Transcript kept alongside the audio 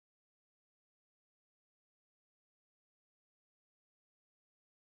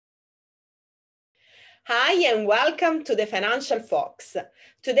Hi and welcome to the Financial Fox.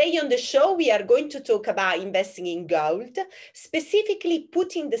 Today on the show, we are going to talk about investing in gold, specifically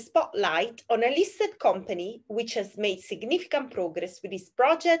putting the spotlight on a listed company which has made significant progress with its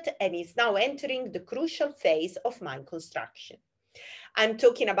project and is now entering the crucial phase of mine construction. I'm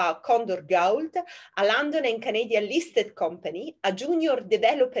talking about Condor Gold, a London and Canadian listed company, a junior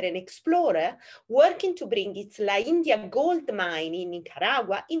developer and explorer working to bring its La India gold mine in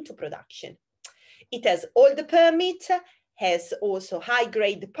Nicaragua into production. It has all the permits, has also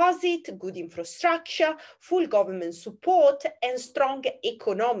high-grade deposit, good infrastructure, full government support, and strong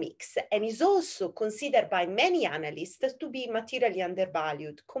economics, and is also considered by many analysts to be materially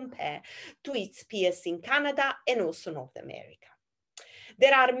undervalued compared to its peers in Canada and also North America.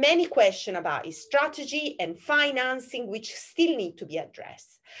 There are many questions about its strategy and financing which still need to be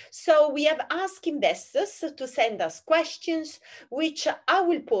addressed. So we have asked investors to send us questions, which I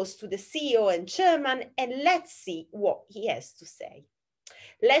will pose to the CEO and chairman, and let's see what he has to say.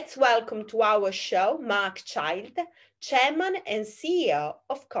 Let's welcome to our show Mark Child, chairman and CEO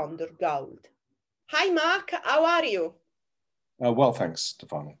of Condor Gold. Hi, Mark, how are you? Well, thanks,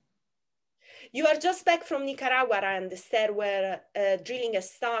 Stefania. You are just back from Nicaragua, I understand, where drilling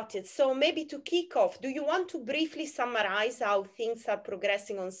has started. So maybe to kick off, do you want to briefly summarize how things are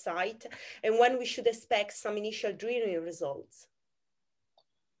progressing on site and when we should expect some initial drilling results?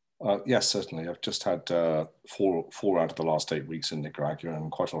 Yes, certainly. I've just had four out of the last 8 weeks in Nicaragua and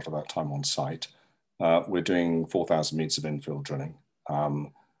quite a lot of that time on site. We're doing 4,000 meters of infill drilling.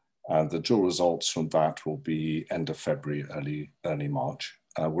 And the drill results from that will be end of February, early March.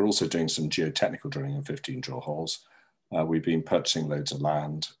 We're also doing some geotechnical drilling in 15 drill holes. We've been purchasing loads of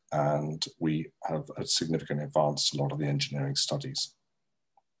land and we have significantly advanced a lot of the engineering studies.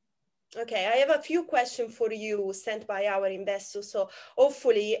 Okay, I have a few questions for you sent by our investors, so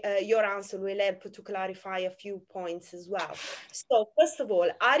hopefully your answer will help to clarify a few points as well. So first of all,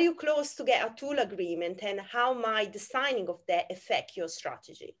 are you close to get a tool agreement and how might the signing of that affect your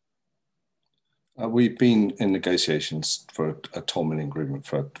strategy? We've been in negotiations for a toll milling agreement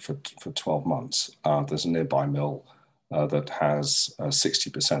for 12 months. There's a nearby mill that has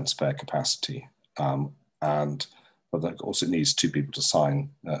 60% spare capacity, but that also needs 2 people to sign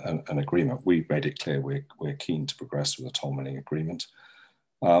an agreement. We've made it clear we're keen to progress with a toll milling agreement.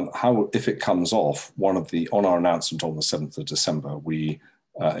 If it comes off, on our announcement on the 7th of December, we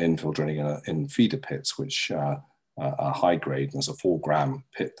infill drilling in feeder pits, which are high grade, and there's a 4-gram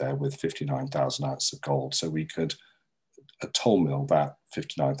pit there with 59,000 ounces of gold. So we could toll mill that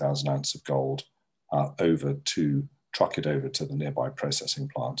 59,000 ounces of gold truck it over to the nearby processing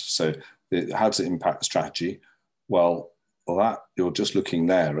plant. So how does it impact the strategy? Well, that you're just looking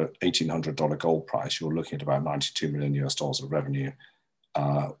there at $1,800 gold price, you're looking at about $92 million of revenue.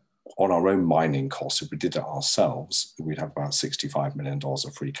 On our own mining costs, if we did it ourselves, we'd have about $65 million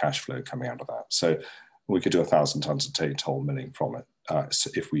of free cash flow coming out of that. So we could do 1,000 tons a day toll milling from it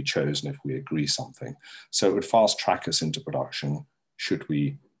if we chose and if we agree something. So it would fast track us into production should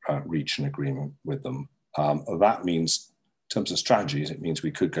we reach an agreement with them. That means, in terms of strategies, it means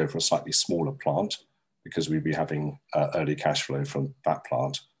we could go for a slightly smaller plant because we'd be having early cash flow from that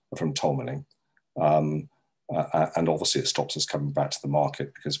plant, from toll milling. And obviously it stops us coming back to the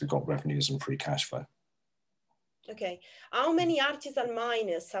market because we've got revenues and free cash flow. Okay, how many artisan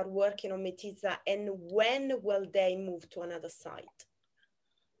miners are working on Mestiza and when will they move to another site?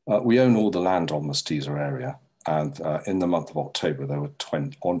 We own all the land on Mestiza area, and in the month of October there were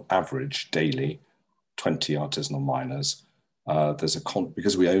on average daily 20 artisanal miners.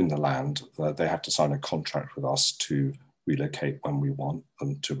 Because we own the land, they have to sign a contract with us to relocate when we want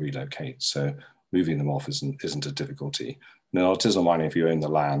them to relocate. So moving them off isn't a difficulty. Now, artisanal mining, if you own the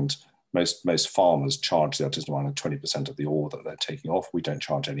land, most farmers charge the artisanal miner 20% of the ore that they're taking off. We don't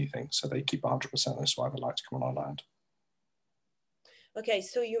charge anything, so they keep 100%. That's why they like to come on our land. Okay,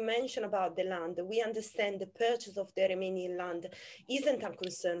 so you mentioned about the land. We understand the purchase of the remaining land isn't a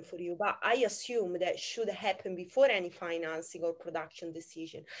concern for you, but I assume that should happen before any financing or production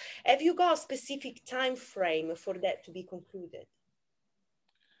decision. Have you got a specific time frame for that to be concluded?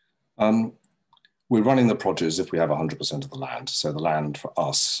 We're running the project as if we have 100% of the land. So the land for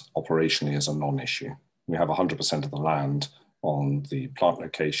us operationally is a non-issue. We have 100% of the land on the plant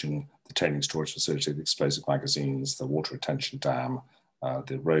location, the tailings storage facility, the explosive magazines, the water retention dam,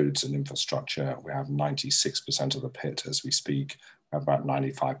 the roads and infrastructure. We have 96% of the pit as we speak, about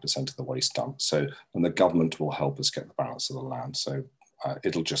 95% of the waste dump. So, and the government will help us get the balance of the land. So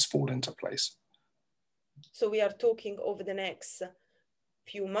it'll just fall into place. So we are talking over the next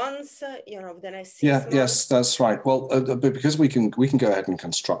few months, the next 6 Yeah, months? yes, that's right. Well, but because we can go ahead and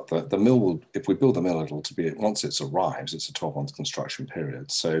construct the mill. If we build the mill, it'll to be once it arrives, it's a 12-month construction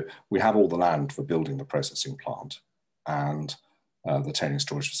period. So we have all the land for building the processing plant and the tailings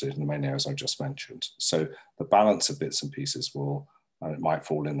storage facility in the main areas I just mentioned. So the balance of bits and pieces will it might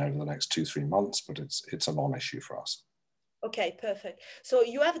fall in over the next 2-3 months, but it's a non-issue for us. Okay, perfect. So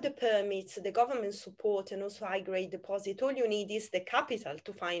you have the permits, the government support, and also high-grade deposit. All you need is the capital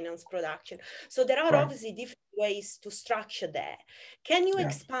to finance production. So there are obviously different ways to structure that. Can you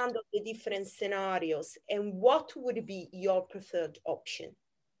expand on the different scenarios and what would be your preferred option?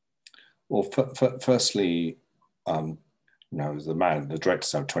 Well, firstly, the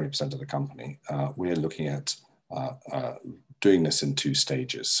directors have 20% of the company. We're looking at doing this in 2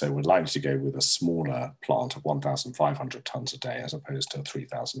 stages. So we're likely to go with a smaller plant of 1,500 tons a day as opposed to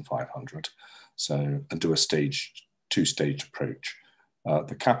 3,500. So, and do a 2-stage approach.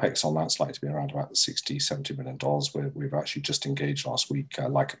 The capex on that's likely to be around about $60-70 million. We've actually just engaged last week,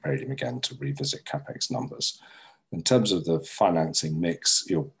 Lycopodium again, to revisit capex numbers. In terms of the financing mix,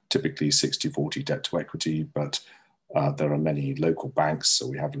 you're typically 60-40 debt to equity, but there are many local banks. So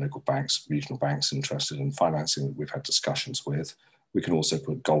we have local banks, regional banks interested in financing that we've had discussions with. We can also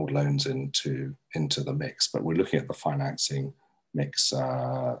put gold loans into the mix, but we're looking at the financing mix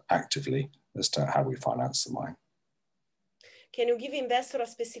actively as to how we finance the mine. Can you give investors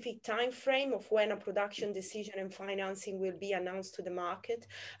a specific time frame of when a production decision and financing will be announced to the market?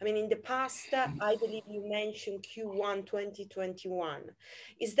 I mean, in the past, I believe you mentioned Q1 2021.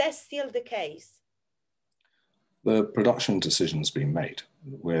 Is that still the case? The production decision's been made.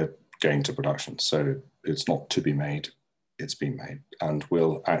 We're going to production. So it's not to be made, it's been made. And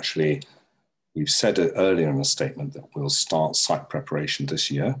we've said it earlier in the statement that we'll start site preparation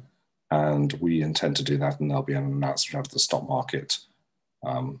this year. And we intend to do that, and there'll be an announcement out of the stock market,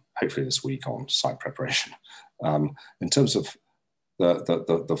 hopefully this week, on site preparation. In terms of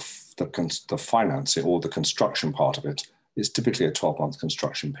the financing or the construction part of it, is typically a 12-month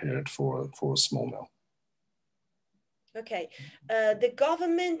construction period for a small mill. Okay, the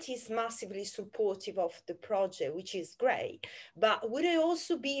government is massively supportive of the project, which is great, but would it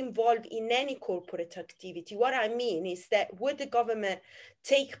also be involved in any corporate activity? What I mean is that would the government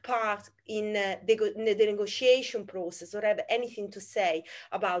take part in the negotiation process or have anything to say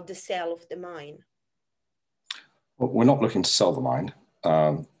about the sale of the mine? Well, we're not looking to sell the mine.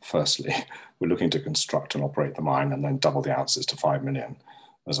 Firstly, we're looking to construct and operate the mine and then double the ounces to 5 million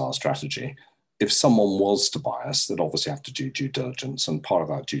as our strategy. If someone was to buy us, they'd obviously have to do due diligence, and part of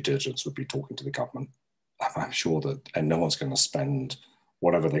that due diligence would be talking to the government. I'm sure that, and no one's going to spend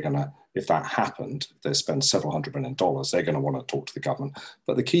whatever they're going to, if that happened, they spend several $100 million, they're going to want to talk to the government.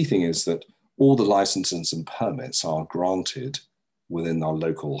 But the key thing is that all the licenses and permits are granted within our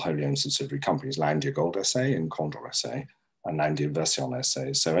local wholly owned subsidiary companies, Landia Gold SA and Condor SA, and Landia Investment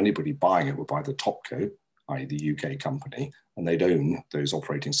SA. So anybody buying it would buy the topco, i.e. the UK company, and they'd own those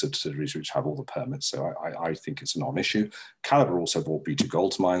operating subsidiaries which have all the permits. So I think it's a non-issue. Calibre also bought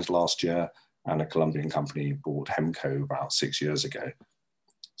B2Gold's mines last year, and a Colombian company bought Hemco about 6 years ago.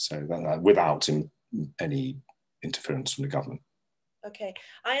 So without any interference from the government. Okay,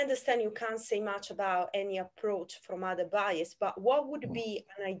 I understand you can't say much about any approach from other buyers, but what would be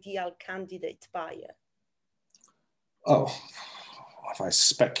an ideal candidate buyer? Oh, if I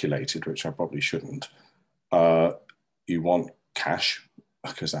speculated, which I probably shouldn't, you want cash,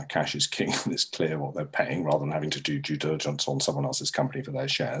 because that cash is king and it's clear what they're paying rather than having to do due diligence on someone else's company for their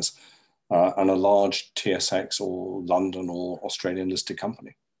shares, and a large TSX or London or Australian listed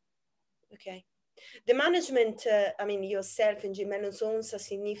company. Okay. The management, I mean, yourself and Jim Owens owns a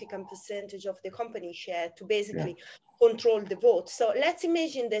significant percentage of the company share to basically control the vote. So let's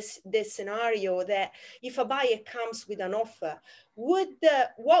imagine this scenario that if a buyer comes with an offer,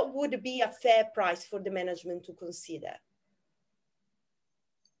 what would be a fair price for the management to consider?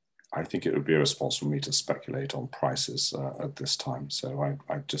 I think it would be irresponsible for me to speculate on prices at this time. So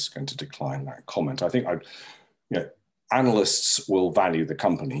I'm just going to decline that comment. I think analysts will value the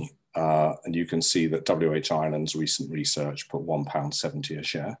company. And you can see that WH Ireland's recent research put £1.70 a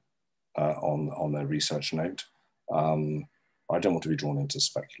share on their research note. I don't want to be drawn into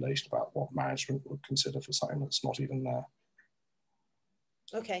speculation about what management would consider for something that's not even there.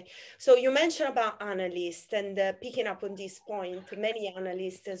 Okay, so you mentioned about analysts, and picking up on this point, many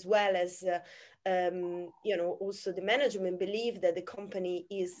analysts as well as also the management believe that the company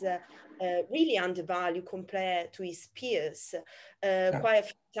is really undervalued compared to its peers. Quite a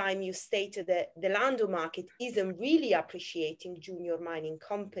few times you stated that the London market isn't really appreciating junior mining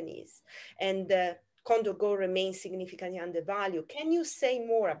companies, and Condor Gold remains significantly undervalued. Can you say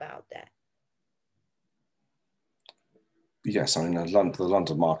more about that? Yes, I mean, the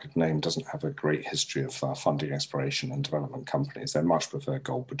London market name doesn't have a great history of funding exploration and development companies. They much prefer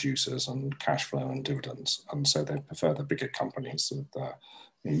gold producers and cash flow and dividends. And so they prefer the bigger companies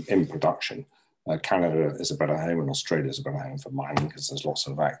in production. Canada is a better home and Australia is a better home for mining because there's lots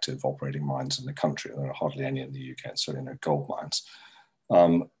of active operating mines in the country. There are hardly any in the UK, so no gold mines.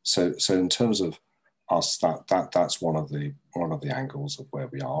 So in terms of us, that's one of the angles of where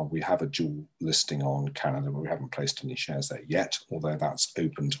we are. We have a dual listing on Canada, but we haven't placed any shares there yet, although that's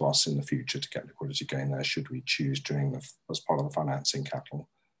open to us in the future to get liquidity gain there should we choose as part of the financing capital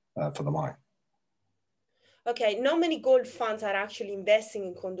for the mine. Okay, not many gold funds are actually investing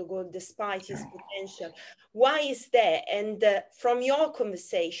in Condor Gold despite its potential. Why is that? And from your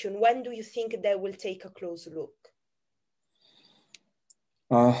conversation, when do you think they will take a close look?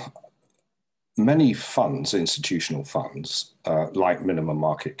 Many funds, institutional funds, like minimum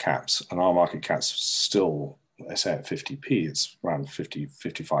market caps, and our market cap's still, I say at 50p, it's around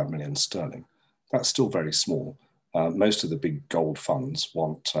 55 million sterling. That's still very small. Most of the big gold funds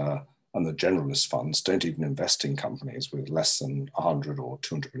want, and the generalist funds don't even invest in companies with less than 100 or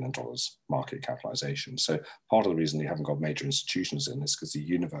 $200 million market capitalization. So part of the reason you haven't got major institutions in is because the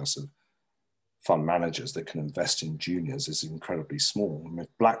universe of fund managers that can invest in juniors is incredibly small. I mean,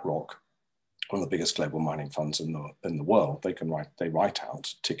 BlackRock, one of the biggest global mining funds in the world, they write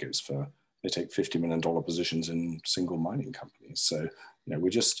out tickets they take $50 million positions in single mining companies. So,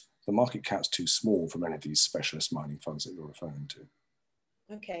 the market cap's too small for many of these specialist mining funds that you're referring to.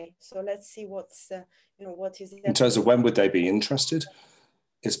 Okay, so let's see what is in terms of when would they be interested.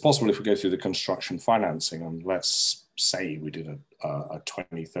 It's possible if we go through the construction financing, and let's say we did a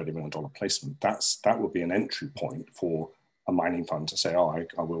 $20-30 million placement, that would be an entry point for a mining fund to say, oh,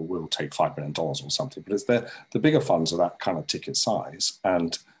 we'll take $5 million or something. But it's the bigger funds are that kind of ticket size.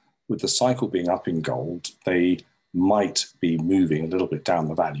 And with the cycle being up in gold, they might be moving a little bit down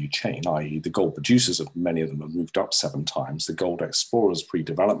the value chain, i.e. the gold producers, many of them have moved up 7 times. The gold explorers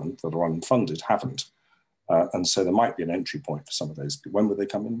pre-development that are unfunded haven't. And so there might be an entry point for some of those. When would they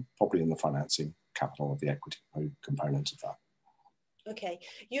come in? Probably in the financing capital of the equity component of that. Okay,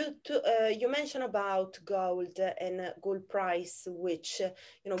 you mentioned about gold and gold price, which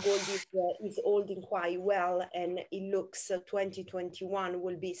gold is holding quite well, and it looks 2021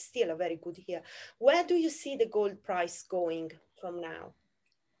 will be still a very good year. Where do you see the gold price going from now?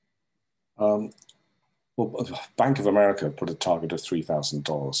 Well, Bank of America put a target of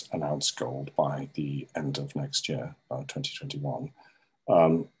 $3,000 an ounce gold by the end of next year, 2021.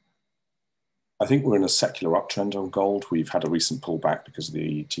 I think we're in a secular uptrend on gold. We've had a recent pullback because of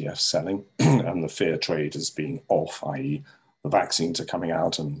the ETF selling and the fear trade has been off, i.e. the vaccines are coming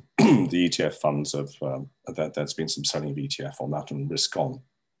out and the ETF funds there's been some selling of ETF on that and risk on.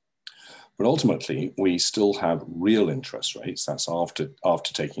 But ultimately, we still have real interest rates, that's after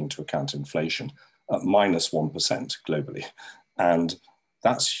taking into account inflation, at -1% globally. And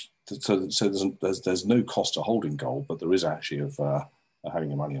that's, so there's no cost to holding gold, but there is actually of having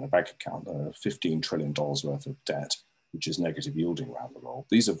your money in a bank account, $15 trillion worth of debt, which is negative yielding around the world.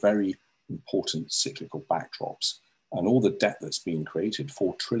 These are very important cyclical backdrops. And all the debt that's been created,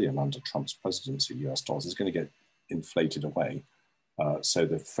 $4 trillion under Trump's presidency, US dollars, is going to get inflated away. So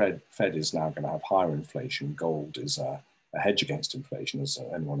the Fed is now going to have higher inflation. Gold is a hedge against inflation, as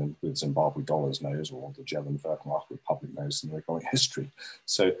anyone with Zimbabwe dollars knows, or the Czech and Verkmark Republic knows in their economic history.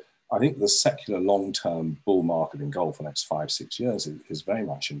 So I think the secular long-term bull market in gold for the next 5-6 years is very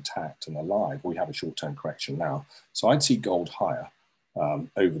much intact and alive. We have a short-term correction now. So I'd see gold higher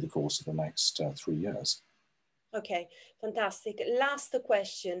over the course of the next 3 years. Okay, fantastic. Last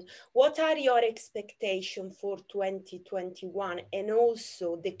question. What are your expectations for 2021 and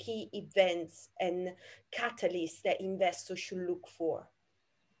also the key events and catalysts that investors should look for?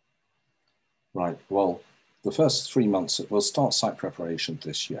 Right, well, the first 3 months, we'll start site preparation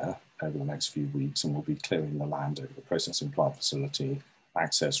this year over the next few weeks, and we'll be clearing the land over the processing plant facility,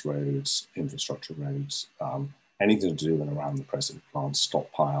 access roads, infrastructure roads, anything to do with and around the processing plant,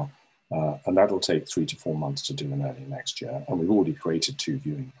 stockpile, and that'll take 3 to 4 months to do in early next year. And we've already created 2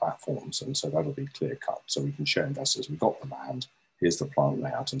 viewing platforms, and so that'll be clear cut. So we can show investors, we've got the land, here's the plant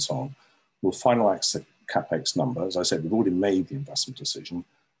layout and so on. We'll finalize the CapEx number. As I said, we've already made the investment decision.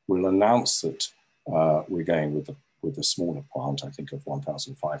 We'll announce that we're going with the smaller plant, I think of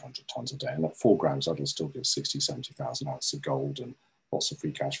 1,500 tons a day. And at 4 grams, that'll still give 70,000 ounces of gold and lots of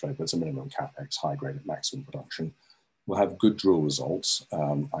free cash flow, but it's a minimum CapEx, high grade at maximum production. We'll have good drill results,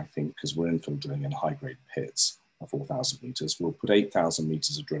 I think, because we're infill drilling in high grade pits of 4,000 meters. We'll put 8,000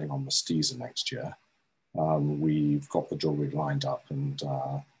 meters of drilling on Mestiza next year. We've got the drill rig lined up and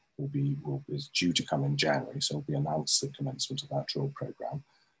is due to come in January, so we'll be announced the commencement of that drill program.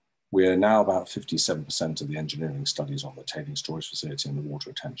 We're now about 57% of the engineering studies on the tailings storage facility and the water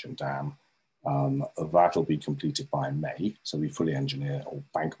retention dam. That'll be completed by May, so we fully engineer or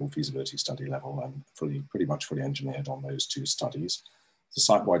bankable feasibility study level and pretty much fully engineered on those two studies. The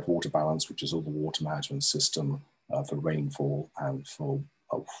site-wide water balance, which is all the water management system for rainfall and for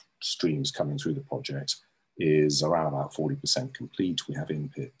streams coming through the project, is around about 40% complete. We have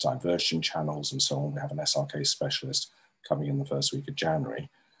in-pit diversion channels and so on. We have an SRK specialist coming in the first week of January.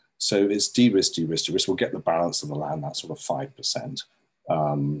 So it's de-risk, de-risk, de-risk. We'll get the balance of the land, that's sort of 5%.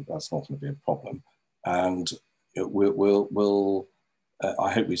 That's not going to be a problem. And I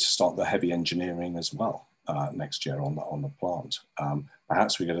hope we start the heavy engineering as well next year on the plant.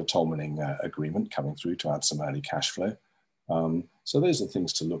 Perhaps we get a toll milling agreement coming through to add some early cash flow. So those are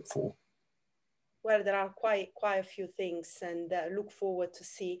things to look for. Well, there are quite a few things, and look forward to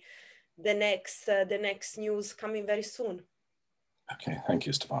see the next news coming very soon. Okay, thank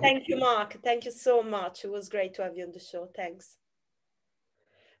you, Stefania. Thank you, Mark. Thank you so much. It was great to have you on the show. Thanks.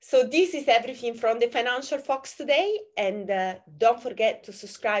 So this is everything from the Financial Fox today, and don't forget to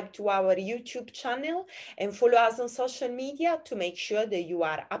subscribe to our YouTube channel and follow us on social media to make sure that you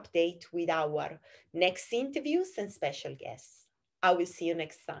are updated with our next interviews and special guests. I will see you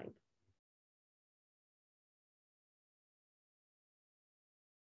next time.